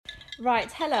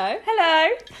Right, hello.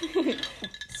 Hello.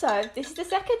 So, this is the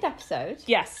second episode.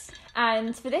 Yes.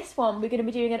 And for this one, we're going to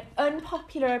be doing an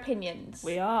unpopular opinions.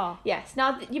 We are. Yes.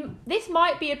 Now, this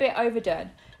might be a bit overdone,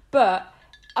 but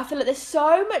I feel like there's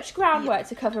so much groundwork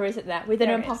to cover, isn't there, with an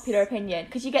unpopular opinion?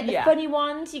 Because you get the funny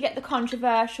ones, you get the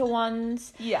controversial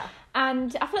ones. Yeah.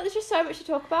 And I feel like there's just so much to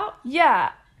talk about.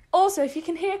 Yeah. Also, if you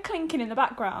can hear clinking in the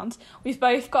background, we've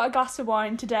both got a glass of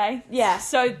wine today. Yeah.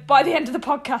 So by the end of the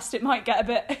podcast, it might get a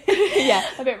bit,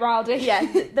 a bit rowdy.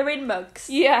 Yeah, they're in mugs.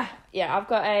 Yeah. Yeah, I've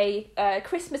got a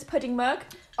Christmas pudding mug.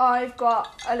 I've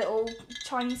got a little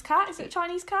Chinese cat. Is it a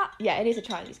Chinese cat? Yeah, it is a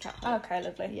Chinese cat. Okay,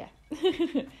 lovely.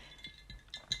 Yeah.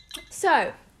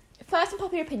 So, first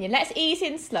unpopular opinion. Let's ease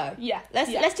in slow. Yeah.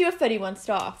 Let's do a funny one to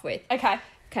start off with.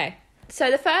 Okay. So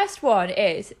the first one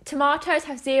is tomatoes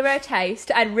have zero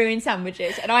taste and ruin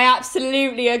sandwiches, and I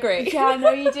absolutely agree. Yeah, I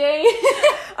know you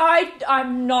do.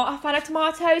 I'm not a fan of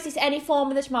tomatoes. It's any form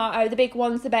of the tomato, the big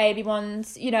ones, the baby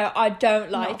ones. You know, I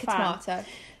don't like a tomato.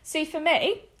 See, for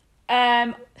me,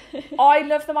 I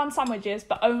love them on sandwiches,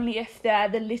 but only if they're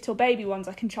the little baby ones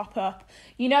I can chop up.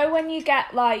 You know when you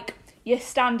get like your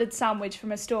standard sandwich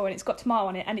from a store and it's got tomato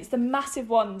on it and it's the massive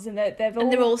ones and they're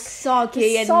all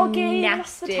soggy and nasty.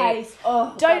 That's the taste.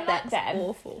 Oh, don't God, let that's them.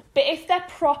 Awful. But if they're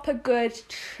proper good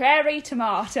cherry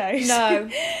tomatoes, no.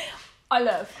 I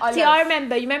love. I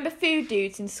remember food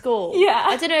dudes in school. Yeah.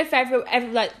 I don't know if ever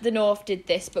like the North did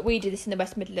this, but we did this in the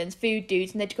West Midlands. Food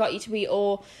dudes, and they got you to eat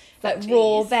all like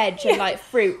raw veg and like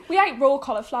fruit. We ate raw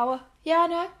cauliflower. Yeah, I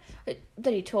know.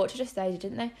 They tortured us,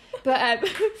 didn't they? But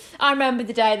I remember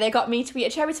the day they got me to eat a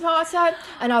cherry tomato,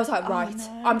 and I was like, right,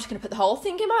 I'm just going to put the whole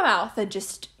thing in my mouth and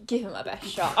just give it my best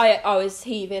shot. I was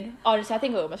heaving. Honestly, I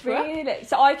think I almost threw up. Really?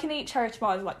 So I can eat cherry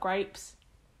tomatoes like grapes?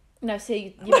 No,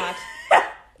 see, you're mad.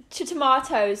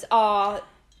 Tomatoes are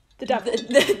the devil.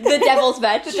 The devil's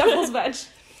veg. The devil's veg.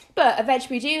 But a veg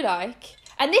we do like,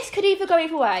 and this could either go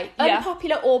either way,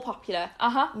 unpopular or popular.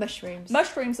 Mushrooms.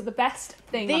 Mushrooms are the best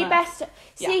thing. The best.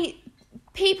 See,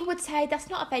 people would say that's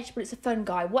not a vegetable; it's a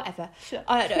fungi. Whatever. Sure.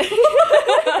 I don't know.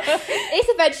 It's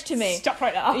a veg to me. Stop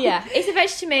right now. Yeah, it's a veg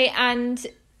to me, and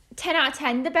 10 out of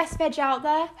 10, the best veg out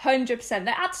there. 100%.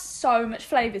 They add so much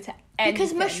flavour to anything.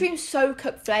 Because mushrooms soak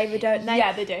up flavour, don't they?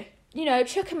 Yeah, they do. You know,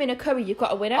 chuck them in a curry, you've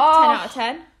got a winner. 10 out of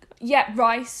 10.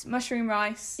 Yeah, mushroom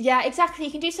rice. Yeah, exactly.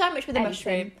 You can do so much with a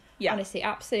mushroom. Yeah. Honestly,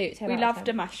 absolute 10 We out of loved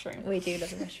 10. a mushroom. We do love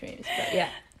the mushrooms, but yeah.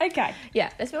 Okay. Yeah,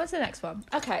 let's move on to the next one.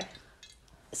 Okay.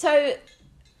 So,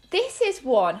 this is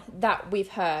one that we've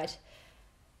heard.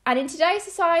 And in today's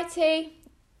society,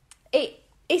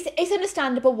 it's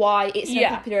understandable why it's an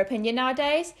unpopular opinion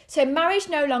nowadays. So, marriage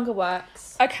no longer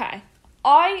works. Okay.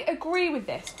 I agree with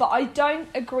this, but I don't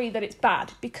agree that it's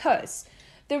bad, because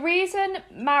the reason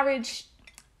marriage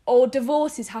or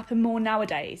divorces happen more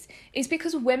nowadays is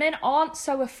because women aren't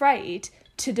so afraid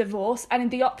to divorce, and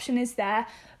the option is there.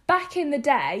 Back in the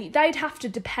day, they'd have to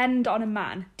depend on a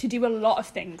man to do a lot of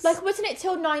things. Like, wasn't it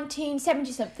till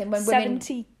 1970 something when women...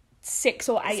 76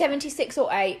 or 8. 76 or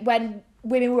 8, when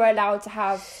women were allowed to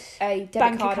have a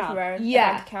debit card of their own, a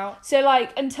bank account. So,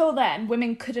 like, until then,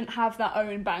 women couldn't have their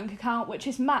own bank account, which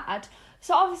is mad.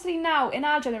 So, obviously, now, in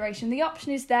our generation, the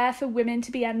option is there for women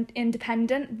to be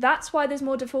independent. That's why there's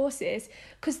more divorces,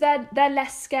 because they're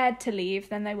less scared to leave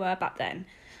than they were back then.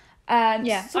 So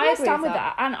I stand with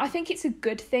that. And I think it's a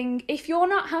good thing. If you're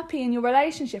not happy in your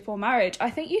relationship or marriage,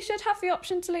 I think you should have the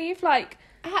option to leave, like...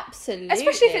 Absolutely.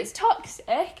 Especially if it's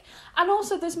toxic. And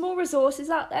also there's more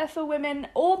resources out there for women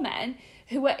or men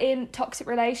who are in toxic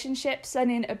relationships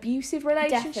and in abusive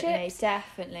relationships.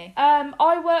 Definitely.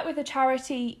 I worked with a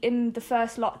charity in the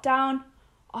first lockdown.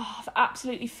 Oh, I've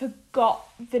absolutely forgot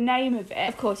the name of it.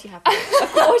 Of course you have.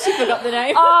 Of course you forgot the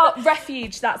name.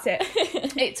 Refuge, that's it.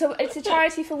 It's a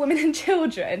charity for women and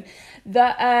children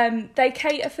that they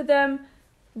cater for them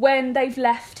when they've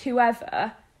left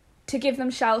whoever, to give them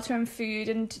shelter and food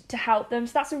and to help them.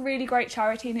 So that's a really great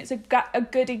charity, and it's a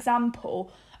good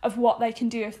example of what they can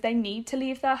do if they need to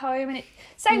leave their home. And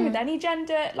same with any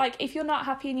gender. Like, if you're not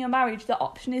happy in your marriage, the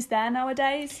option is there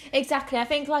nowadays. Exactly. I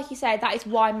think, like you said, that is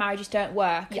why marriages don't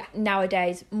work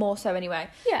nowadays, more so anyway.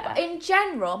 Yeah. But in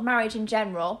general, marriage in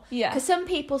general, because some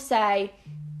people say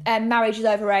marriage is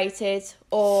overrated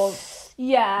or,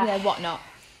 you know, whatnot.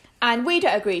 And we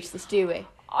don't agree to this, do we?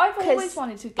 I've always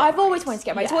wanted to get I've married. always wanted to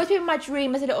get married. It's always been my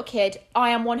dream as a little kid.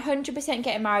 I am 100%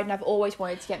 getting married, and I've always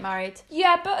wanted to get married.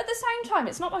 Yeah, but at the same time,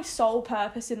 it's not my sole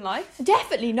purpose in life.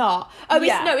 Definitely not. Oh,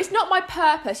 Yeah. it's not my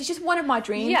purpose. It's just one of my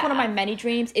dreams. Yeah. One of my many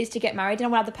dreams is to get married, and I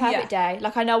want to have the perfect day.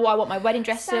 Like, I know what I want my wedding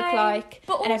dress to look Same. like,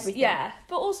 But and also, everything. yeah,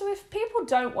 but also if people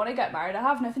don't want to get married, I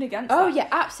have nothing against Oh, that. yeah,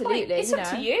 absolutely. Like, it's up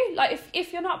to you. Like,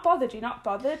 if you're not bothered, you're not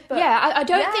bothered. But yeah, I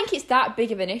don't think it's that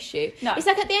big of an issue. No. It's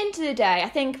like, at the end of the day, I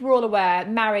think we're all aware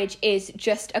marriage is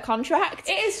just a contract.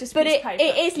 It is just a but piece of paper.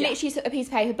 it is literally a piece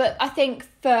of paper. But I think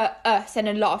for us and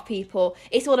a lot of people,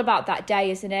 it's all about that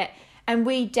day, isn't it? And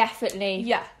we definitely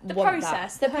the want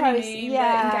process, that. the honeymoon,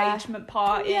 the engagement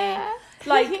party,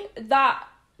 like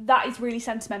that is really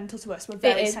sentimental to us. We're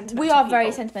very sentimental. We are people.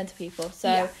 very sentimental people.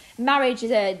 So marriage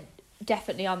is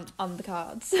definitely on the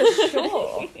cards. For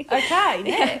sure. Okay,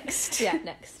 next. Yeah,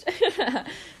 next.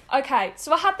 Okay,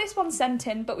 so I had this one sent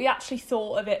in, but we actually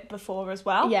thought of it before as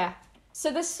well. Yeah. So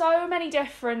there's so many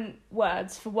different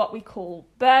words for what we call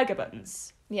burger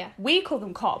buns. Yeah. We call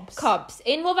them cobs. Cobs.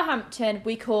 In Wolverhampton,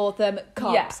 we call them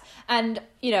cobs. Yeah. And,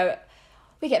 you know,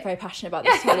 we get very passionate about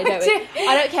this, Holly, don't we? do.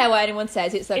 I don't care what anyone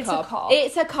says, it's a cob.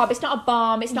 It's a cob. It's not a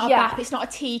balm, it's not a bap, it's not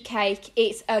a tea cake,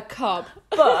 it's a cob.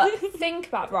 But think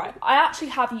about, right, I actually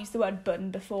have used the word bun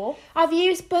before. I've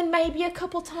used bun maybe a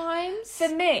couple times. For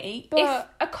me, if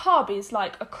a cob is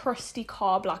like a crusty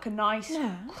cob, like a nice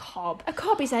cob. A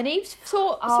cob is any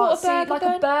sort of burger like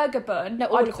bun. a burger bun.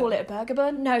 No, I'd call it a burger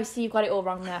bun. No, so you've got it all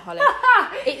wrong there, Holly.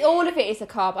 All of it is a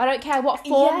cob. I don't care what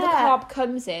form the cob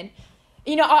comes in.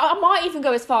 You know, I might even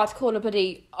go as far to call a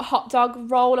bloody hot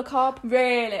dog roll a cob.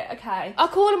 Really? Okay. I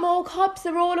call them all cobs.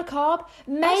 They're all a cob.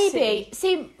 Maybe.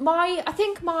 See, I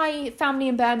think my family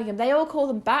in Birmingham, they all call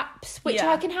them baps, which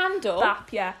I can handle.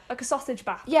 Bap, yeah. Like a sausage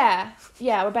bap. Yeah,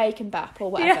 or a bacon bap or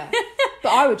whatever. But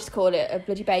I would just call it a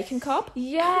bloody bacon cob.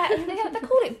 Yeah, and they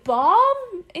call it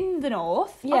balm in the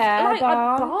north. Yeah,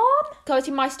 balm. Balm? Because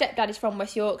my stepdad is from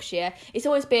West Yorkshire. It's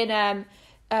always been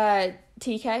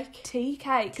tea cake. Tea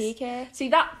cakes. Tea cake. See,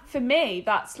 that, for me,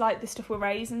 that's like the stuff with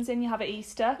raisins in you have at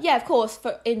Easter. Yeah, of course,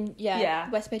 West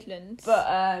Midlands. But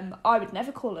I would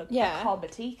never call a cob a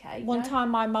tea cake. One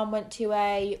time my mum went to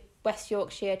a West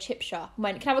Yorkshire chip shop and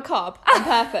went, "Can I have a cob?" on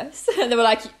purpose. And they were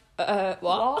like,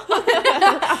 what?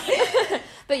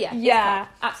 But yeah,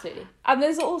 absolutely. And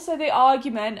there's also the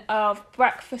argument of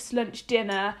breakfast, lunch,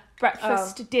 dinner,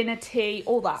 breakfast, dinner, tea,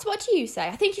 all that. So what do you say?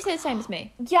 I think you say the same as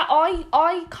me. Yeah,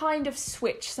 I kind of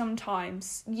switch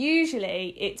sometimes.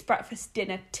 Usually it's breakfast,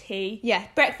 dinner, tea. Yeah,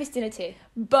 breakfast, dinner, tea.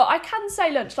 But I can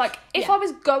say lunch. Like, if I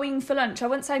was going for lunch, I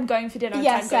wouldn't say I'm going for dinner.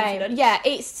 I'd say I'm going for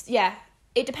lunch. Yeah,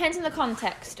 it depends on the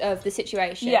context of the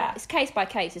situation. Yeah. It's case by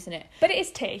case, isn't it? But it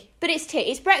is tea.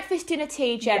 It's breakfast, dinner,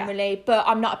 tea generally, but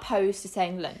I'm not opposed to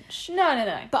saying lunch.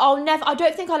 No. But I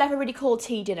don't think I'll ever really call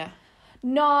tea dinner.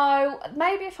 No,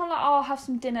 maybe if I'm like, I'll have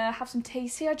some dinner, have some tea.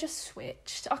 See, I just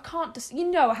switched. I can't just... You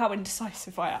know how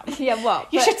indecisive I am. Yeah,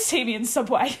 what? You should see me in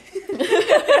Subway.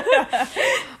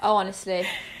 Oh, honestly.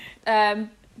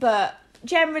 But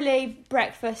generally,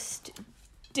 breakfast,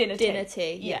 dinner,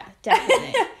 tea. Yeah,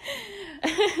 definitely.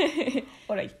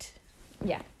 All right.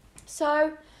 Yeah.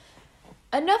 So,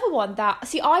 another one that...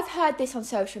 See, I've heard this on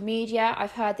social media.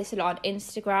 I've heard this a lot on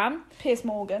Instagram. Piers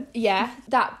Morgan. Yeah,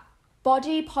 that...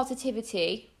 Body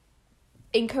positivity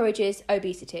encourages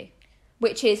obesity,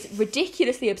 which is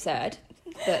ridiculously absurd,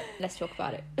 but let's talk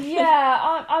about it.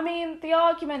 Yeah, I mean, the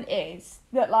argument is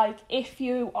that, like, if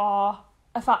you are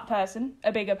a fat person,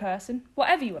 a bigger person,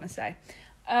 whatever you want to say,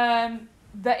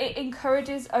 that it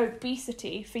encourages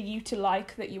obesity for you to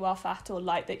like that you are fat or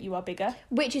like that you are bigger.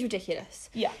 Which is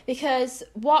ridiculous. Yeah. Because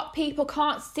what people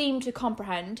can't seem to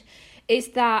comprehend is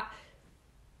that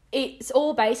it's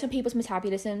all based on people's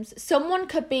metabolisms. Someone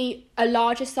could be a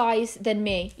larger size than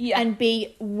me and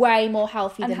be way more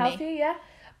healthy than me. Yeah.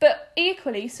 But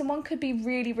equally, someone could be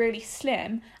really, really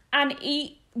slim and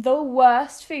eat the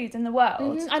worst foods in the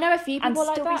world. I know a few people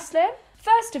like that. And still be slim.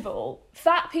 First of all,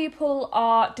 fat people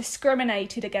are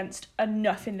discriminated against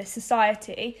enough in this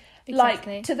society.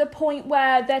 Exactly. Like, to the point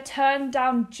where they're turned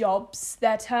down jobs,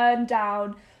 they're turned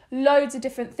down loads of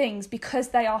different things because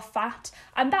they are fat.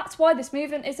 And that's why this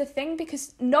movement is a thing,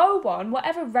 because no one,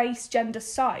 whatever race, gender,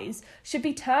 size, should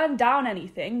be turned down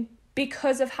anything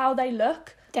because of how they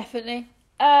look. Definitely.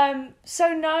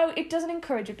 So no, it doesn't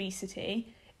encourage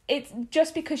obesity. It's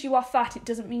just because you are fat, it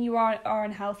doesn't mean you are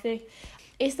unhealthy.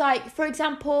 It's like, for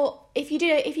example, if you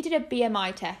did a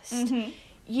BMI test,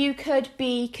 you could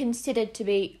be considered to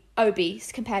be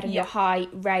obese compared to your height,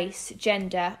 race,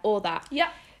 gender, all that.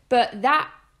 Yeah. But that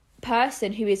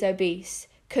person who is obese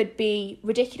could be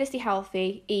ridiculously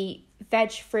healthy, eat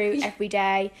veg, fruit every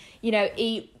day, you know,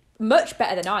 eat much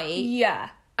better than I eat. Yeah.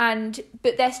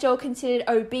 But they're still considered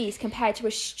obese compared to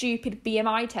a stupid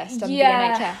BMI test on the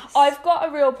NHS. I've got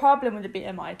a real problem with the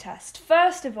BMI test.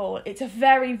 First of all, it's a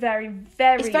very, very,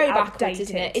 very, it's very outdated. backwards,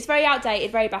 isn't it? It's very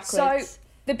outdated, very backwards. So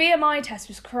the BMI test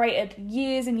was created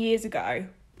years and years ago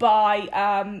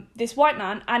by this white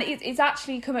man, and it's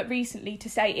actually come up recently to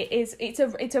say it's a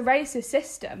racist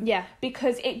system. Yeah.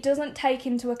 Because it doesn't take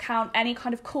into account any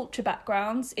kind of culture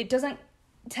backgrounds. It doesn't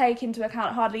take into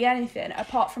account hardly anything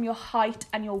apart from your height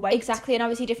and your weight. Exactly, and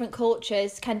obviously different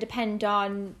cultures can depend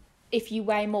on if you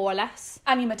weigh more or less.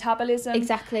 And your metabolism.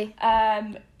 Exactly.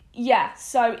 Yeah,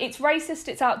 so it's racist,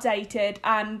 it's outdated,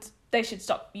 and they should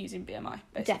stop using BMI,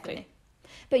 basically. Definitely.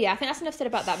 But yeah, I think that's enough said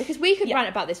about that, because we could rant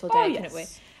about this all day, couldn't we?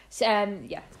 So,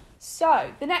 yeah.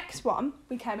 So, the next one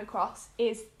we came across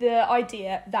is the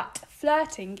idea that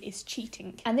flirting is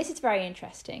cheating. And this is very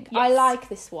interesting. Yes. I like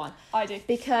this one. I do.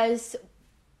 Because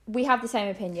we have the same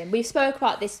opinion. We've spoke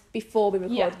about this before we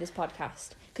recorded this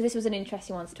podcast, because this was an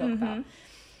interesting one to talk about.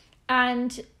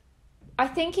 And I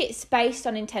think it's based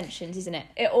on intentions, isn't it?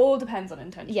 It all depends on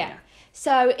intention. Yeah.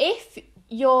 So if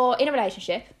you're in a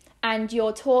relationship and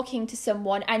you're talking to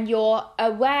someone and you're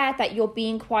aware that you're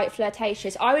being quite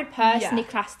flirtatious, I would personally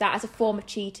class that as a form of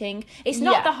cheating. It's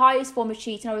not the highest form of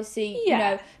cheating, obviously, you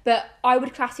know, but I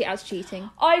would class it as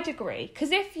cheating. I'd agree,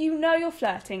 because if you know you're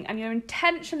flirting and you're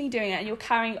intentionally doing it and you're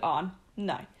carrying on,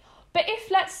 no. But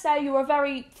if, let's say, you're a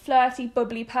very flirty,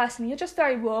 bubbly person, you're just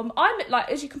very warm, I'm,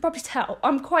 like, as you can probably tell,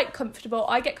 I'm quite comfortable,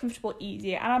 I get comfortable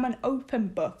easier, and I'm an open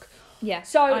book. Yeah,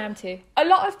 so I am too. A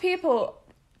lot of people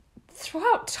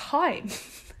throughout time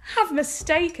have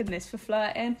mistaken this for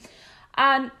flirting,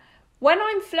 and when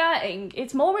I'm flirting,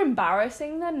 it's more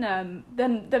embarrassing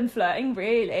than flirting,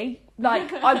 really.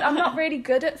 Like, I'm not really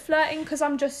good at flirting because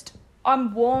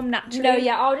I'm warm naturally. No,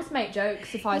 yeah, I'll just make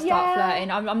jokes if I start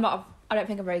flirting. I don't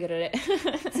think I'm very good at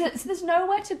it. So there's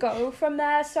nowhere to go from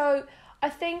there. So I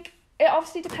think it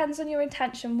obviously depends on your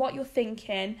intention, what you're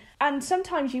thinking. And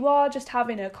sometimes you are just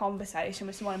having a conversation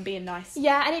with someone and being nice.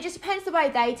 Yeah, and it just depends the way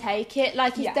they take it.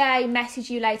 Like, if they message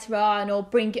you later on or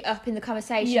bring it up in the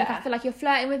conversation, I feel like you're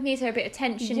flirting with me, so a bit of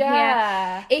tension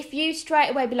here. If you straight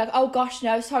away be like, oh gosh,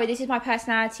 no, sorry, this is my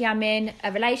personality, I'm in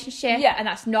a relationship, and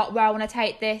that's not where I want to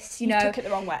take this, you know. took it the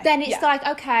wrong way. Then it's like,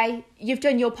 okay, you've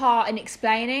done your part in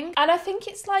explaining. And I think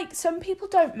it's like, some people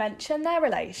don't mention their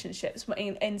relationships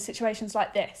in situations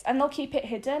like this, and they'll keep it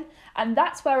hidden, and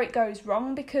that's where it goes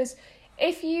wrong, because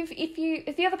if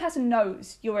the other person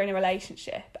knows you're in a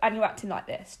relationship and you're acting like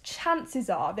this, chances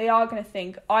are they are going to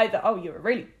think either, oh, you're a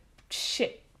really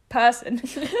shit person,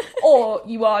 or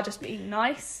you are just being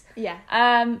nice. Yeah.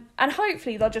 And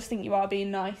hopefully they'll just think you are being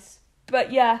nice.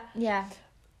 But yeah.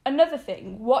 Another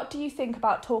thing, what do you think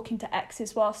about talking to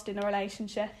exes whilst in a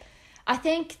relationship? I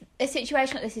think a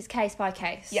situation like this is case by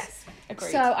case. Yes,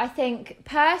 agreed. So I think,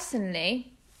 personally,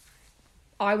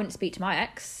 I wouldn't speak to my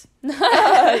ex. Well,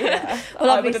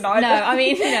 I wouldn't either. No, I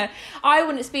mean, you know, I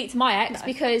wouldn't speak to my ex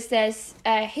because there's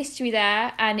a history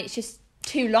there, and it's just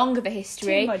too long of a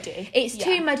history. Too muddy. It's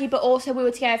too muddy, but also we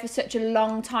were together for such a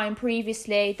long time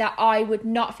previously that I would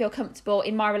not feel comfortable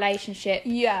in my relationship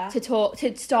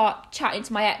to start chatting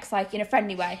to my ex like in a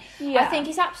friendly way. I think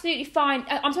it's absolutely fine.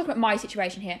 I'm talking about my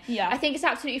situation here. I think it's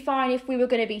absolutely fine if we were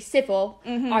going to be civil.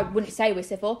 I wouldn't say we're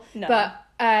civil, but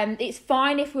it's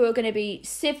fine if we were going to be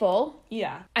civil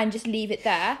and just leave it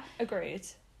there. Agreed.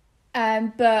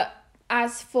 But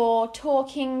as for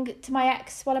talking to my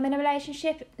ex while I'm in a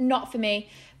relationship, not for me.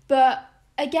 But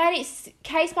again, it's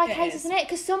case by case, isn't it?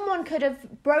 Because someone could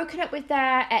have broken up with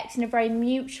their ex in a very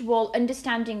mutual,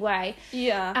 understanding way.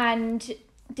 And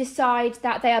decide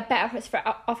that they are better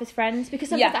off as friends. Because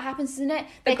sometimes that happens, isn't it?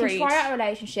 They can try out a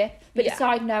relationship, but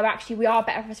decide, no, actually, we are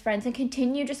better off as friends, and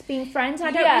continue just being friends. And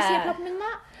I don't really see a problem in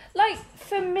that. Like,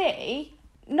 for me,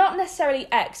 not necessarily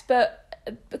ex, but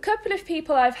a couple of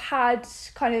people I've had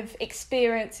kind of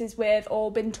experiences with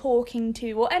or been talking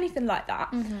to or anything like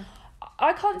that,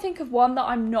 I can't think of one that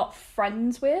I'm not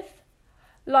friends with.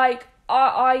 Like,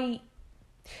 I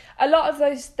a lot of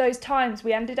those times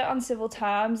we ended it on civil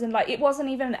terms, and like, it wasn't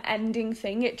even an ending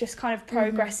thing, it just kind of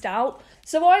progressed out.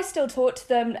 So I still talk to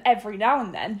them every now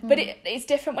and then, but it's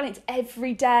different when it's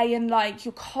every day and like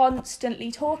you're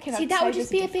constantly talking. See, that would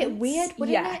just be a bit weird,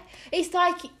 wouldn't it? It's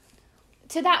like,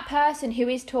 to that person who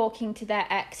is talking to their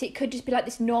ex, it could just be like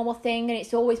this normal thing and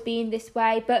it's always been this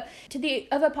way. But to the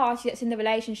other party that's in the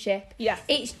relationship,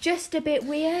 it's just a bit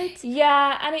weird.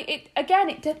 Yeah, and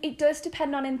it does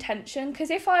depend on intention. Because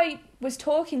if I was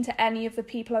talking to any of the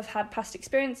people I've had past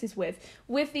experiences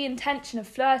with the intention of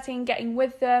flirting, getting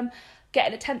with them,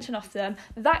 getting attention off them,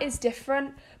 that is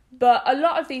different. But a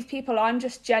lot of these people I'm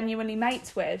just genuinely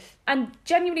mates with and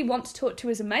genuinely want to talk to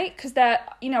as a mate because they're,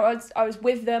 you know, I was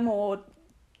with them or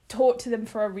talk to them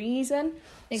for a reason.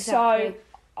 Exactly. So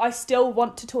I still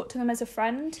want to talk to them as a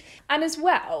friend. And as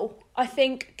well, I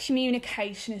think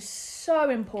communication is so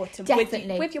important.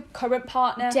 Definitely. With your current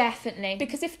partner. Definitely.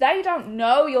 Because if they don't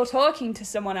know you're talking to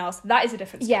someone else, that is a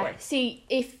different story. Yeah, see,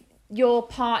 if your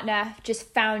partner just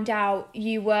found out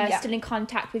you were still in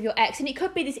contact with your ex, and it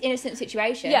could be this innocent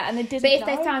situation. Yeah, and they didn't But if know.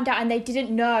 they found out and they didn't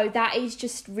know, that is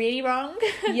just really wrong.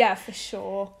 Yeah, for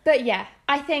sure. But yeah,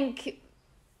 I think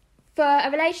for a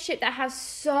relationship that has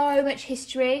so much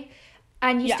history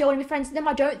and you still want to be friends with them,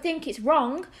 I don't think it's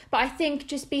wrong, but I think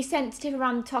just be sensitive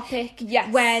around the topic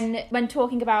when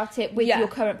talking about it with your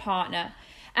current partner.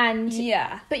 And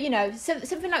but you know,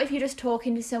 something like if you're just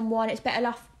talking to someone, it's better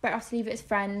off to leave it as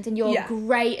friends, and you're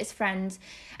great as friends,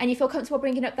 and you feel comfortable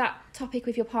bringing up that topic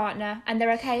with your partner, and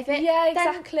they're okay with it. Yeah,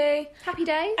 exactly. Happy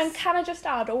days. And can I just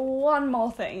add one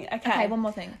more thing? Okay, one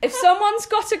more thing. If someone's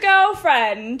got a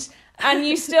girlfriend and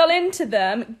you're still into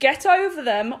them, get over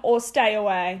them or stay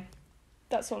away.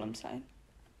 That's all I'm saying.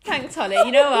 Thanks, Holly.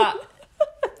 You know what?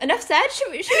 Enough said.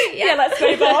 Should we? Yeah, let's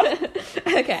move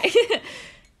on. Okay.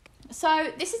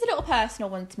 So this is a little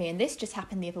personal one to me, and this just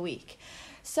happened the other week.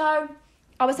 So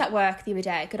I was at work the other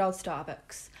day, good old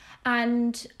Starbucks,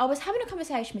 and I was having a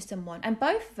conversation with someone, and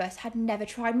both of us had never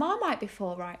tried Marmite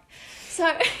before, right?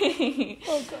 So,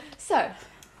 So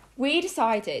we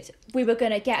decided we were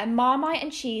going to get a Marmite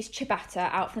and cheese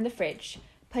ciabatta out from the fridge,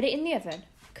 put it in the oven,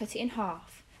 cut it in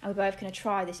half, and we're both going to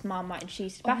try this Marmite and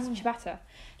cheese ciabatta.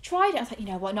 Tried it, I was like, you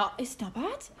know what, it's not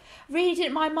bad. Really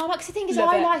didn't mind Marmite, because the thing is,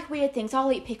 I like weird things.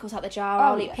 I'll eat pickles out the jar,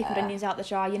 I'll eat pickled onions out the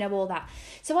jar, you know, all that.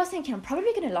 So I was thinking, I'm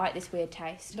probably going to like this weird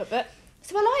taste. Love it.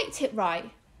 So I liked it, right?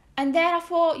 And then I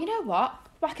thought, you know what,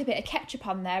 whack a bit of ketchup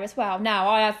on there as well. Now,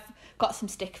 I have got some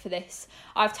stick for this.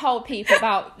 I've told people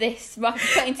about this,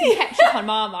 putting some ketchup on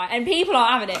Marmite, and people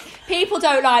aren't having it. People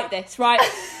don't like this, right?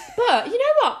 But, you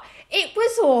know what? It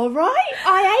was all right.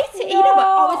 I ate it. You know what?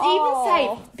 I was even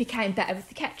saying it became better with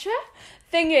the ketchup.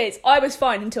 Thing is, I was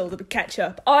fine until the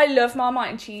ketchup. I love Marmite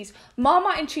and cheese.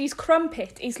 Marmite and cheese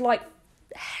crumpet is like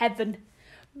heaven.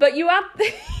 But you add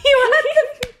the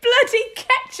bloody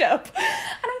ketchup.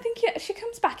 And I'm thinking, she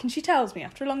comes back and she tells me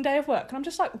after a long day of work, and I'm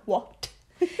just like, what?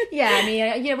 Yeah, I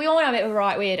mean, you know, we all know I'm a bit of a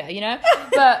right weirdo, you know?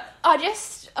 But I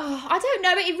don't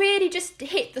know, it really just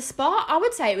hit the spot. I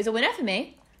would say it was a winner for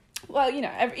me. Well, you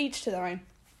know, each to their own.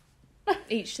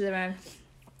 Each to their own.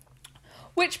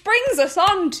 Which brings us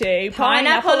on to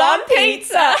pineapple on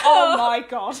pizza. Oh my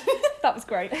god, that was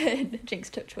great. Jinx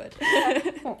Touchwood.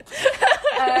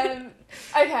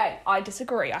 Okay, I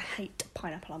disagree. I hate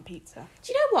pineapple on pizza.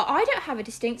 Do you know what? I don't have a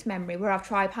distinct memory where I've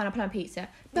tried pineapple on pizza,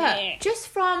 but just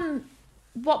from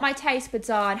what my taste buds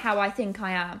are and how I think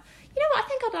I am, you know what? I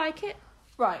think I'd like it.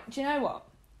 Right, do you know what?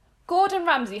 Gordon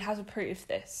Ramsay has approved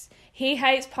this. He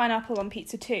hates pineapple on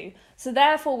pizza too. So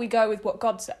therefore we go with what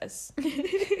God says.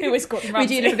 Who is Gordon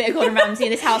Ramsay? We do love a bit of Gordon Ramsay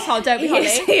in this household, don't we, Holly?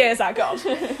 He is our God.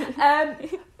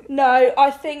 No,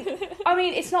 I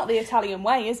mean, it's not the Italian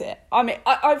way, is it? I mean,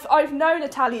 I've known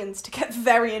Italians to get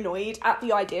very annoyed at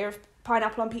the idea of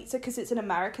pineapple on pizza because it's an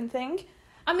American thing.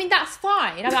 I mean, that's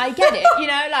fine. I mean, I get it, you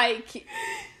know, like,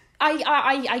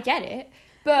 I get it,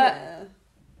 but...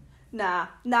 Yeah.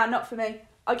 Nah, not for me.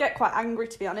 I get quite angry,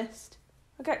 to be honest.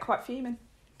 I get quite fuming.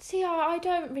 See, I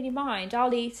don't really mind.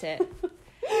 I'll eat it.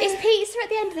 It's pizza at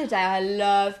the end of the day. I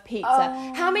love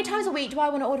pizza. How many times a week do I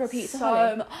want to order a pizza,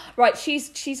 Holly? Right,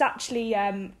 she's actually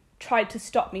tried to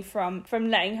stop me from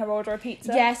letting her order a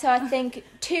pizza. Yeah, so I think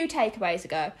 2 takeaways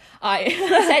ago, I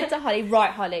said to Holly,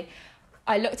 right, Holly,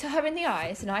 I looked at her in the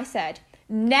eyes and I said,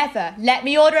 never let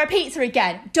me order a pizza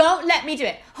again. Don't let me do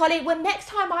it. Holly, when next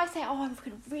time I say, I'm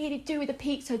going to really do with a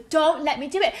pizza, don't let me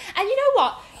do it. And you know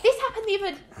what? This happened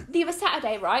the other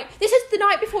Saturday, right? This is the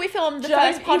night before we filmed the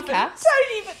first podcast.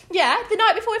 Don't even. Yeah, the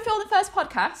night before we filmed the first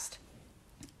podcast.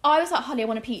 I was like, Holly, I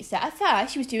want a pizza. At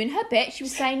first, she was doing her bit. She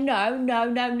was saying no.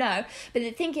 But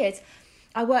the thing is,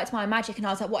 I worked my magic and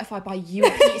I was like, what if I buy you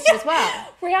a pizza as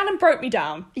well? Rhiannon broke me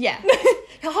down. Yeah.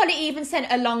 Holly even sent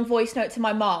a long voice note to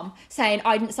my mom saying,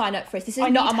 I didn't sign up for this. This is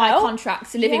not on my contract,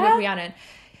 so living with Rhiannon.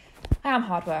 I am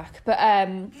hard work, but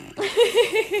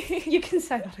You can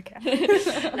say that again.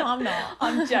 no, I'm not.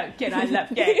 I'm joking. I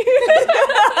love you.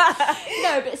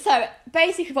 No, but so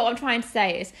basically what I'm trying to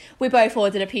say is we both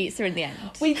ordered a pizza in the end.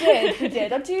 We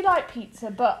did. I do like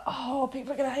pizza, but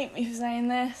people are going to hate me for saying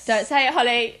this. Don't say it,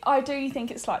 Holly. I do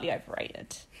think it's slightly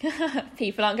overrated.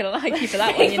 People aren't going to like you for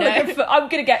that one, you know. I'm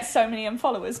going to get so many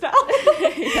unfollowers now.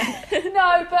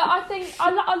 No, but I think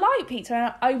I like pizza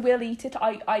and I will eat it.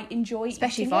 I enjoy it.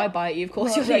 Especially if I buy it, you, of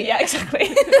course, you'll eat it. Yeah, exactly.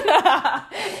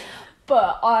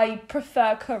 But I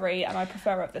prefer curry and I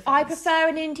prefer other things. I prefer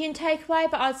an Indian takeaway,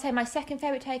 but I'd say my second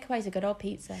favourite takeaway is a good old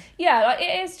pizza. Yeah, like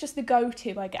it is just the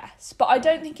go-to, I guess. But I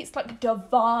don't think it's like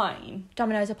divine.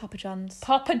 Domino's or Papa John's?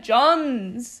 Papa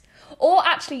John's. Or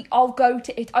actually,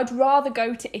 I'd rather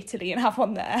go to Italy and have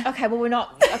one there. Okay, well, we're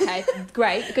not... Okay,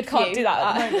 great. Good for Can't you. do that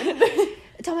at the moment.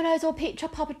 Domino's or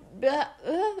Papa...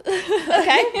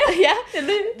 Okay, yeah.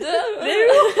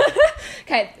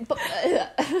 Okay,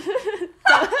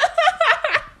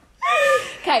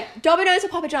 okay, Domino's or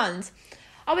Papa John's?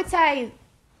 I would say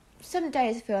some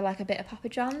days I feel like a bit of Papa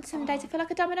John's, some days I feel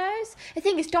like a Domino's. The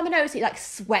thing is, Domino's, it like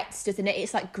sweats, doesn't it?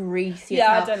 It's like greasy.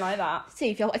 Yeah, as I don't like that. See,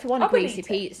 if you want a greasy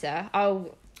pizza,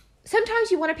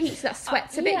 sometimes you want a pizza that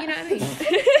sweats a bit, yeah. you know what I mean?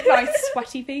 Nice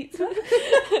sweaty pizza.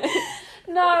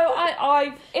 No,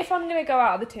 I if I'm going to go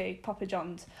out of the two, Papa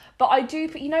John's. But I do,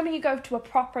 you know when you go to a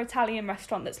proper Italian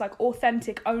restaurant that's like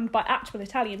authentic, owned by actual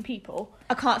Italian people?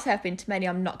 I can't say I've been to many,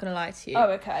 I'm not going to lie to you.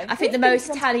 Oh, okay. I think the most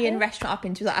Italian restaurant I've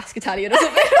been to is like Ask Italian or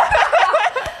something.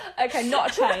 Okay,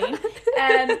 not a chain.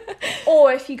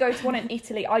 Or if you go to one in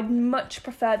Italy, I'd much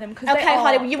prefer them because okay,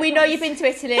 Holly, we know you've been to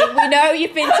Italy. We know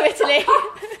you've been to Italy.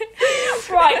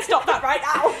 Right, stop that right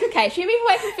now. Okay, should we move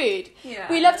away from food? Yeah.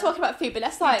 We love talking about food, but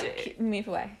let's move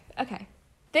away. Okay.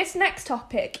 This next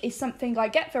topic is something I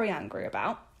get very angry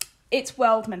about. It's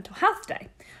World Mental Health Day.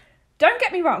 Don't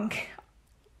get me wrong,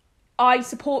 I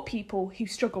support people who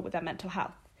struggle with their mental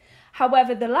health.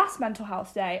 However, the last Mental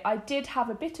Health Day, I did have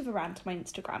a bit of a rant on my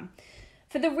Instagram.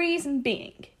 For the reason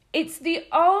being, it's the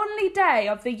only day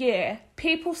of the year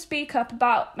people speak up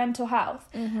about mental health.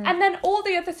 Mm-hmm. And then all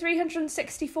the other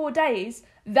 364 days,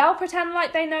 they'll pretend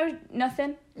like they know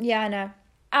nothing. Yeah, I know.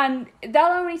 And they'll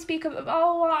only speak up,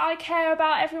 I care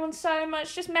about everyone so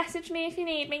much, just message me if you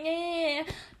need me.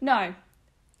 No.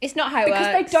 It's not how it works.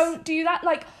 Because they don't do that.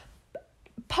 Like,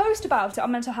 post about it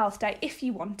on Mental Health Day if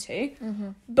you want to. Mm-hmm.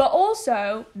 But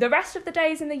also, the rest of the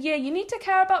days in the year, you need to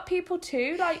care about people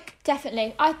too. Like,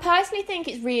 definitely. I personally think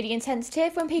it's really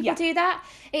insensitive when people do that.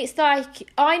 It's like,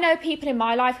 I know people in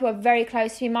my life who are very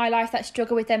close to me in my life that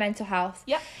struggle with their mental health.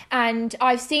 Yeah. And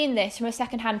I've seen this from a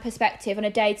second-hand perspective on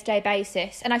a day-to-day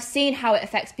basis. And I've seen how it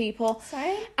affects people.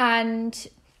 Same. And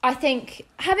I think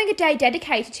having a day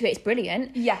dedicated to it is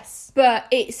brilliant. Yes. But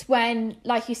it's when,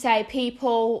 like you say,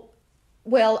 people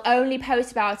will only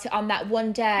post about it on that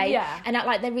one day and act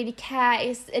like they really care.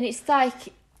 It's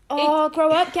like, grow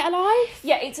up, get a life.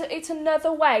 Yeah, it's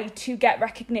another way to get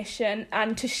recognition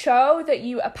and to show that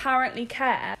you apparently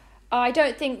care. I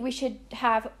don't think we should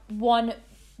have one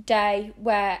day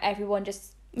where everyone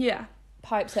just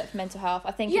pipes up for mental health.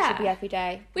 I think it should be every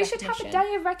day. We should have a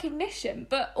day of recognition,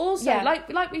 but also,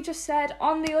 like we just said,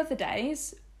 on the other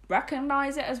days,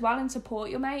 recognise it as well and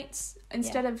support your mates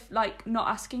instead of like not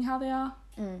asking how they are.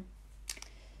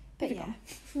 But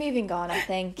moving on, I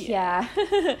think.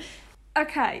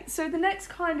 Okay, so the next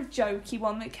kind of jokey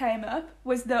one that came up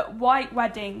was that white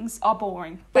weddings are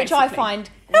boring, which I find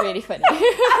really funny.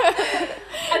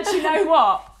 And you know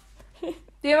what,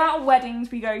 the amount of weddings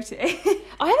we go to, I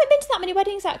haven't been to that many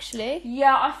weddings actually.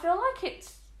 Yeah, I feel like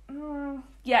it's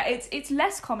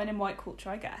less common in white culture,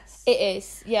 I guess. It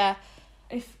is, yeah.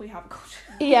 If we have a culture.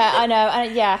 Yeah, I know,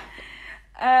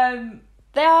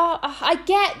 they are. I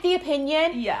get the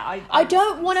opinion. Yeah, I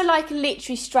don't want to like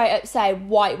literally straight up say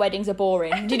white weddings are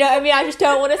boring. Do you know what I mean? I just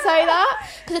don't want to say that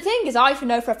because the thing is, I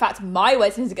know for a fact my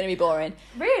weddings are going to be boring.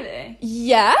 Really?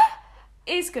 Yeah.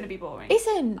 It's going to be boring.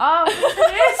 Isn't? Oh, it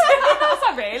is. That's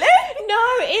not really.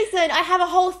 No, it isn't. I have a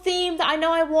whole theme that I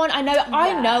know I want. I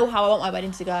know how I want my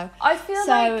wedding to go. I feel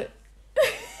like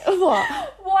what?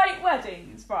 White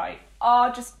weddings, right,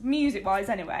 are just music-wise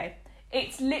anyway.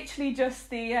 It's literally just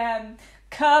the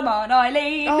come on,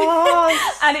 Eileen. Oh,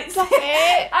 and it's stop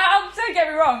it. Don't get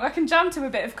me wrong, I can jam to a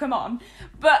bit of come on,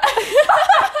 but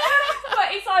but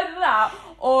it's either that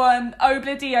or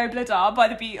Obla Di Obla Da by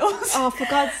the Beatles. Oh, for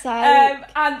God's sake.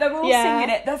 And they're all singing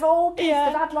it. They've all pissed.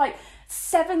 They've had like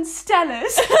 7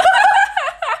 Stellas.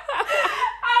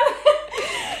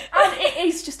 and it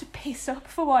is just a piss up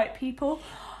for white people.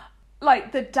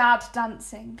 Like the dad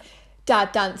dancing.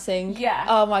 dad dancing. Yeah.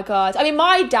 Oh my god. I mean,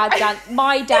 my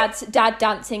dad's dad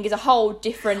dancing is a whole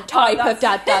different type of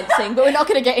dad dancing, but we're not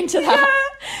going to get into that.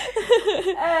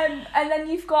 And then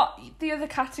you've got the other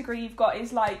category you've got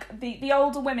is like the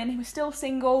older women who are still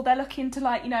single. They're looking to,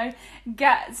 like, you know,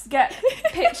 get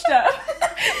pitched up.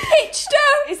 Pitched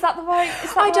up? Is that the right?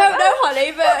 I don't know,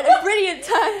 honey, but a brilliant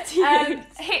term to use.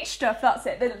 Hitched up. That's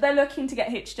it. They're looking to get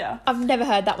hitched up. I've never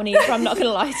heard that one either. I'm not going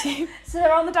to lie to you. So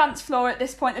they're on the dance floor at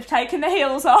this point. They've taken their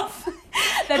heels off.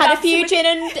 Had a few gin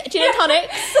and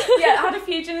tonics. Yeah, had a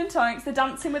few gin and tonics. They're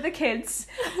dancing with the kids.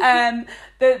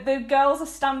 The girls are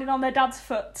standing on their dad's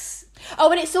foots.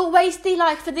 Oh, and it's always the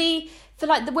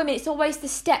the women, it's always the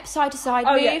step side to side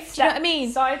move. Yeah, do you know what I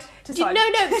mean? Side to side. No,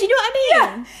 do you know what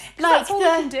I mean? Yeah, like that's all we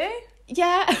can do.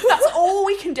 Yeah. That's all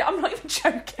we can do. I'm not even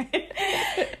joking.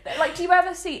 Like, do you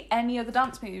ever see any other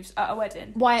dance moves at a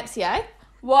wedding? YMCA?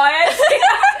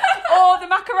 Or the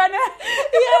Macarena?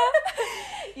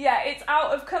 Yeah, it's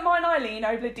out of Come On Eileen,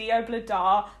 Obla Di Obla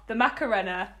Da, the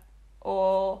Macarena,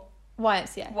 or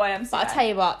YMCA. But I'll tell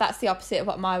you what, that's the opposite of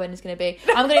what my wedding is going to be.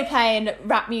 I'm going to be playing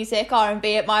rap music,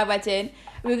 R&B at my wedding.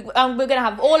 We're going to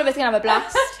have, all of us going to have a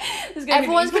blast.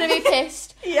 Everyone's going to be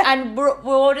pissed. Yeah. And we're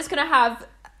all just going to have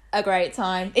a great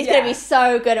time. It's going to be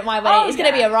so good at my wedding. It's going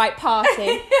to be a right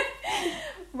party.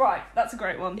 Right, that's a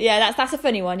great one. Yeah, that's a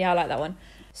funny one. Yeah, I like that one.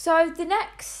 So the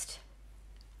next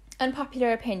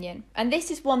unpopular opinion, and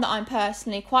this is one that I'm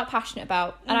personally quite passionate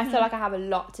about, and I feel like I have a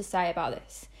lot to say about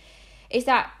this, is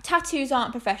that tattoos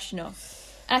aren't professional.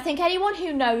 And I think anyone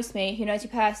who knows me, who knows me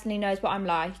personally, knows what I'm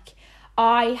like.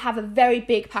 I have a very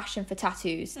big passion for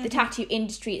tattoos. The tattoo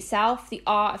industry itself, the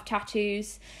art of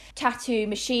tattoos, tattoo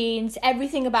machines,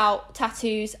 everything about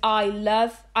tattoos I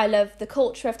love. I love the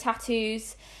culture of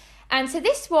tattoos. And so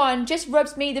this one just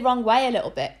rubs me the wrong way a little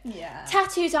bit. Yeah.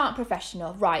 Tattoos aren't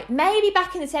professional. Right. Maybe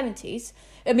back in the 70s.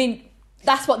 I mean,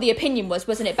 that's what the opinion was,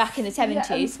 wasn't it, back in the 70s?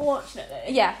 Yeah, unfortunately.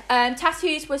 Yeah.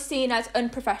 Tattoos were seen as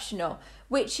unprofessional,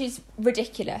 which is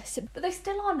ridiculous. But they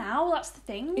still are now, that's the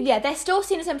thing. Yeah, they're still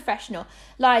seen as unprofessional.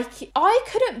 Like, I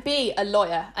couldn't be a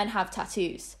lawyer and have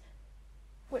tattoos.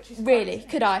 Which is really, crazy.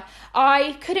 could I?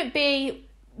 I couldn't be,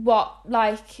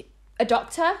 a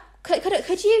doctor?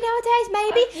 Could you nowadays,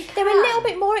 maybe? They're a little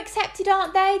bit more accepted,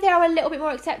 aren't they? They are a little bit more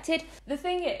accepted. The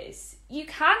thing is, you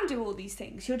can do all these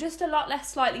things. You're just a lot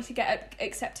less likely to get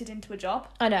accepted into a job.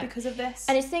 I know. Because of this.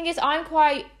 And the thing is, I'm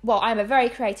a very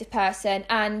creative person,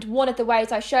 and one of the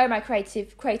ways I show my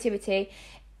creativity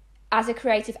as a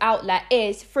creative outlet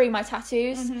is through my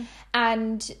tattoos.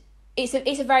 And it's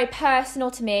a very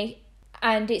personal to me,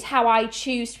 and it's how I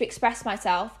choose to express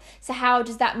myself. So how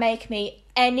does that make me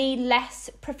any less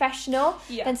professional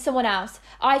than someone else?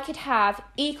 I could have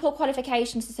equal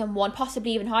qualifications to someone,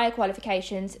 possibly even higher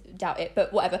qualifications. Doubt it,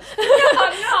 but whatever.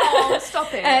 No,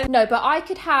 stop it. No, but I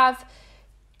could have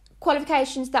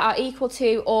qualifications that are equal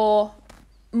to or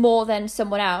more than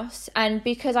someone else, and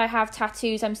because I have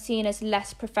tattoos, I'm seen as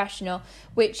less professional,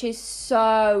 which is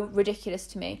so ridiculous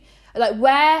to me. Like,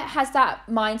 where has that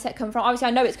mindset come from? Obviously,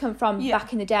 I know it's come from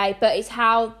back in the day, but it's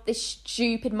how this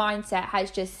stupid mindset has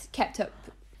just kept up.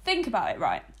 Think about it,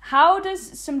 right? How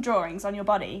does some drawings on your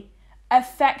body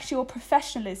affect your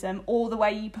professionalism or the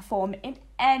way you perform in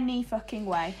any fucking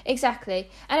way?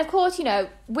 Exactly. And of course,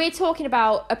 we're talking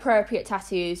about appropriate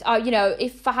tattoos.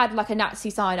 If I had like a Nazi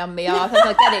sign on me, I think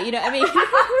I'd get it, you know what I mean?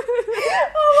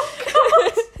 Oh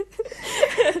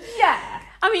my God. Yeah.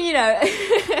 I mean,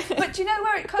 But do you know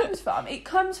where it comes from? It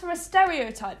comes from a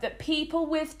stereotype that people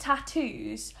with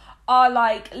tattoos are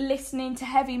like listening to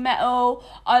heavy metal,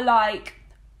 are like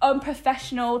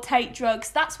unprofessional, take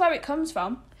drugs. That's where it comes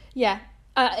from. Yeah,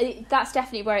 that's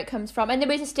definitely where it comes from. And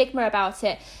there is a stigma about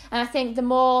it. And I think the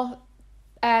more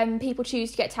people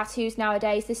choose to get tattoos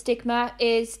nowadays, the stigma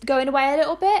is going away a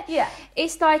little bit. Yeah.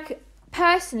 It's like,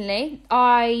 personally,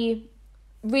 I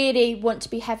really want to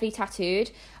be heavily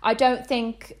tattooed. I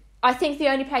think the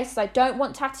only places I don't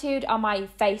want tattooed are my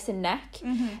face and neck.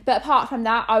 But apart from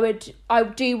that, I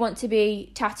do want to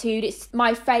be tattooed. It's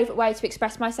my favourite way to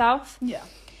express myself. Yeah.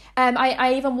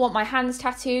 I even want my hands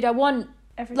tattooed. I want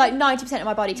everything. Like 90% of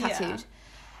my body tattooed. Yeah.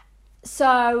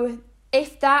 So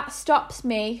if that stops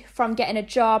me from getting a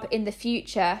job in the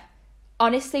future,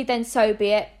 honestly, then so be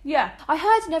it. Yeah. I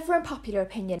heard another unpopular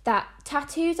opinion that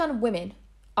tattoos on women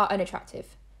are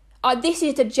unattractive. This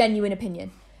is a genuine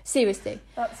opinion. Seriously.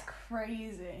 That's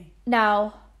crazy.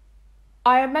 Now,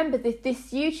 I remember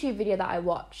this YouTube video that I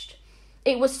watched.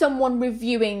 It was someone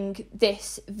reviewing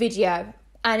this video,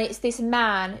 and it's this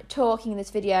man talking in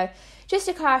this video. Just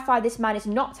to clarify, this man is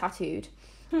not tattooed.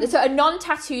 So a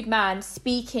non-tattooed man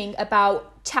speaking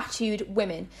about tattooed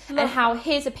women and how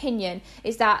his opinion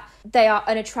is that they are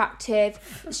unattractive,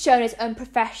 shown as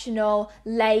unprofessional,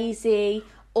 lazy,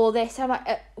 all this. I'm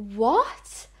like,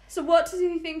 what? So what does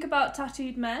he think about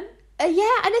tattooed men? Yeah,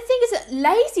 and the thing is that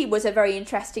lazy was a very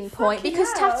interesting point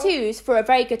because tattoos, for a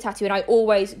very good tattoo, and I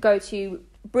always go to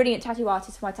brilliant tattoo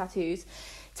artists for my tattoos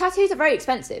are very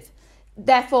expensive.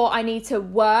 Therefore, I need to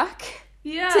work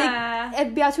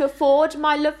to be able to afford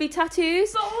my lovely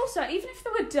tattoos. But also, even if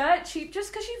they were dirt cheap,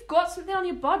 just because you've got something on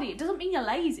your body, it doesn't mean you're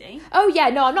lazy. Oh yeah,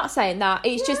 no, I'm not saying that.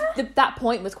 It's just that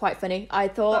point was quite funny. I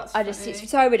thought it's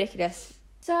so ridiculous.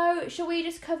 So, shall we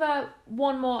just cover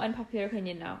one more unpopular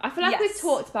opinion now? I feel like we've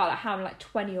talked about how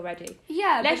 20 already.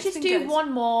 Yeah, let's just do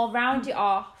one more, round it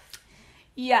off.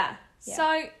 Yeah.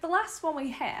 So the last one we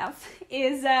have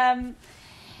is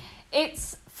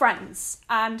it's Friends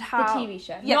and how the TV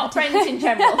show, not Friends in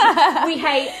general. We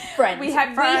hate Friends. We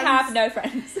have no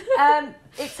friends.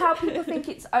 It's how people think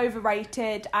it's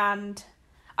overrated, and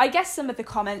I guess some of the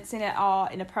comments in it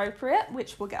are inappropriate,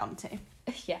 which we'll get onto.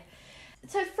 Yeah.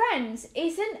 So Friends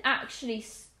isn't actually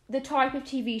the type of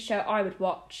TV show I would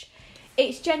watch.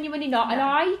 It's genuinely not, and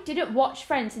I didn't watch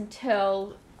Friends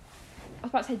until I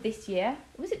was about to say this year.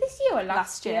 Was it this year or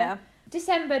last year?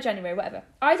 December, January, whatever.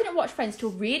 I didn't watch Friends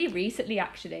till really recently,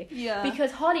 actually. Yeah.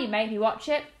 Because Holly made me watch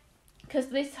it. Because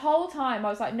this whole time I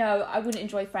was like, no, I wouldn't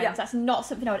enjoy Friends. Yeah. That's not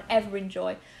something I would ever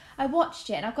enjoy. I watched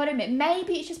it, and I've got to admit,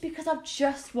 maybe it's just because I've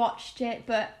just watched it,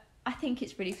 but I think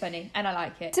it's really funny, and I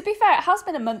like it. To be fair, it has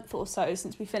been a month or so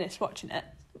since we finished watching it.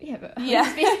 Yeah, but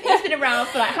it's been around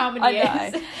for how many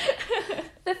years?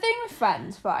 The thing with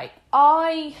Friends, right,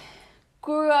 I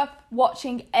grew up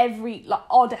watching every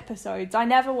odd episodes. I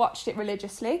never watched it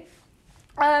religiously,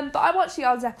 but I watched the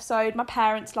odd episode. My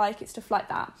parents like it, stuff like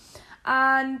that.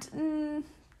 And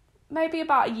maybe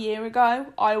about a year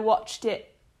ago, I watched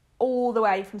it all the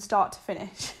way from start to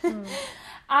finish.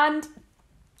 And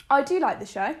I do like the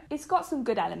show. It's got some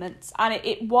good elements, and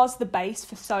it was the base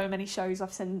for so many shows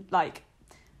I've seen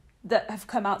that have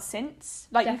come out since.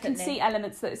 Definitely. You can see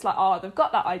elements that it's they've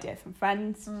got that idea from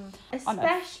Friends.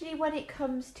 Especially when it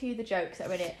comes to the jokes that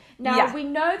are in it. Now, we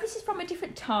know this is from a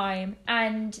different time,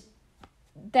 and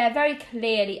they're very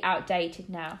clearly outdated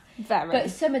now. Very. But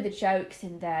some of the jokes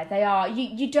in there, they are,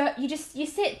 you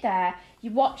sit there,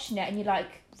 you're watching it, and you're like,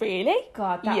 really?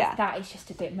 God, that is just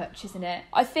a bit much, isn't it?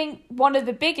 I think one of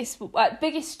the biggest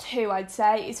two, I'd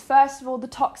say, is first of all the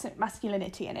toxic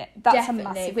masculinity in it. That's definitely,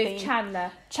 a massive with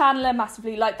theme. Chandler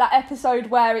Massively, that episode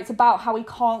where it's about how he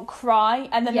can't cry,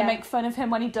 and then they make fun of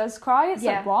him when he does cry. It's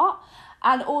like, what?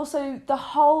 And also the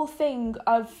whole thing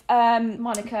of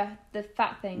Monica, the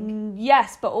fat thing.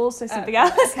 Yes, but also something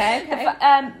else.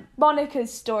 Okay.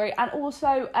 Monica's story, and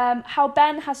also how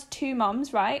Ben has two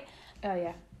mums, right? Oh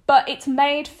yeah. But it's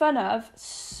made fun of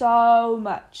so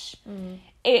much.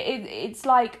 It's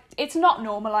it's not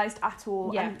normalised at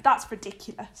all, and that's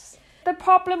ridiculous. The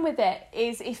problem with it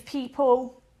is if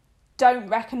people don't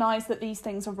recognise that these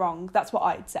things are wrong, that's what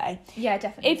I'd say. Yeah,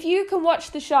 definitely. If you can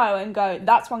watch the show and go,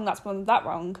 that's wrong, that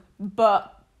wrong,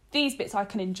 but these bits I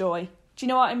can enjoy. Do you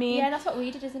know what I mean? Yeah, that's what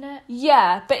we did, isn't it?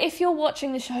 Yeah, but if you're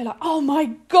watching the show oh my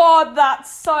God,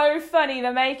 that's so funny,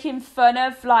 they're making fun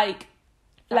of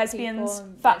lesbians,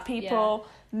 fat people,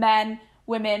 men,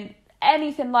 women,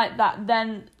 anything like that,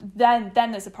 then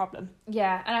there's a problem.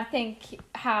 Yeah, and I think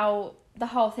how the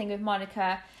whole thing with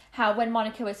Monica, how when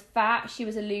Monica was fat, she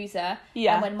was a loser.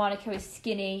 Yeah. And when Monica was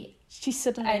skinny, she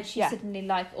suddenly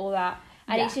all that.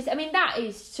 And it's just, I mean, that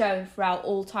is shown throughout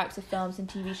all types of films and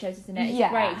TV shows, isn't it? It's a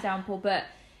great example, but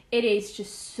it is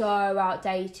just so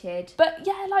outdated. But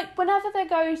yeah, whenever they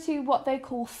go to what they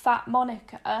call Fat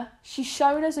Monica, she's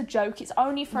shown as a joke. It's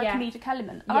only for a comedic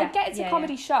element. And I get it's a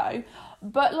comedy show,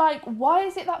 but why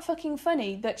is it that fucking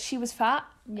funny that she was fat?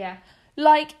 Yeah.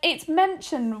 It's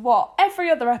mentioned, every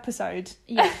other episode?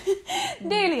 Yeah.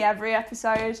 Nearly every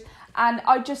episode. And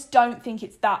I just don't think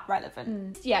it's that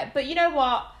relevant. Yeah, but you know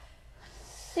what?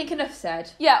 I think enough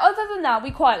said. Yeah, other than that, we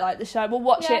quite like the show. We'll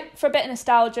watch it for a bit of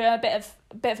nostalgia, a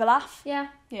bit of a laugh. Yeah.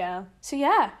 Yeah. So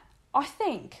yeah, I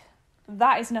think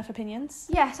that is enough opinions.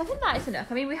 Yes, I think that is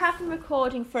enough. I mean, we have been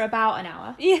recording for about an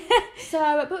hour. Yeah.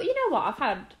 So, but you know what? I've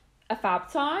had a fab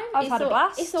time. I've had a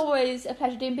blast. It's always a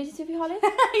pleasure doing business with you, Holly.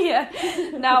 Yeah.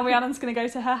 Now Rhiannon's going to go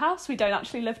to her house. We don't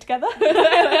actually live together.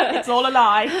 It's all a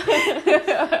lie.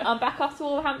 I'm back off to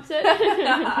Wolverhampton.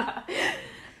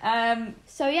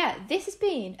 So yeah, this has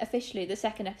been officially the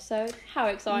second episode. How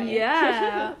exciting.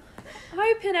 Yeah.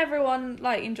 Hoping everyone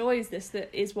like enjoys this that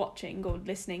is watching or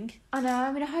listening. I know.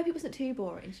 I mean, I hope it wasn't too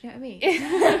boring. Do you know what I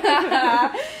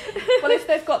mean? Well, if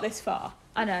they've got this far,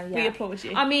 I know. Yeah. we applaud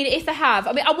you. I mean, if they have,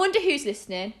 I mean, I wonder who's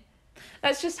listening.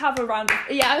 Let's just have a round of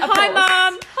Yeah. applause. Hi,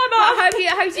 Mum. I hope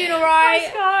you're doing all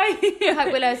right. Hi, Sky. I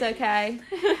hope Willow's okay.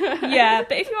 Yeah,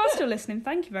 but if you are still listening,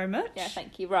 thank you very much. Yeah.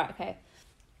 Thank you. Right. Okay.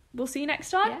 We'll see you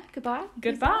next time. Yeah. Goodbye.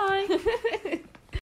 Goodbye.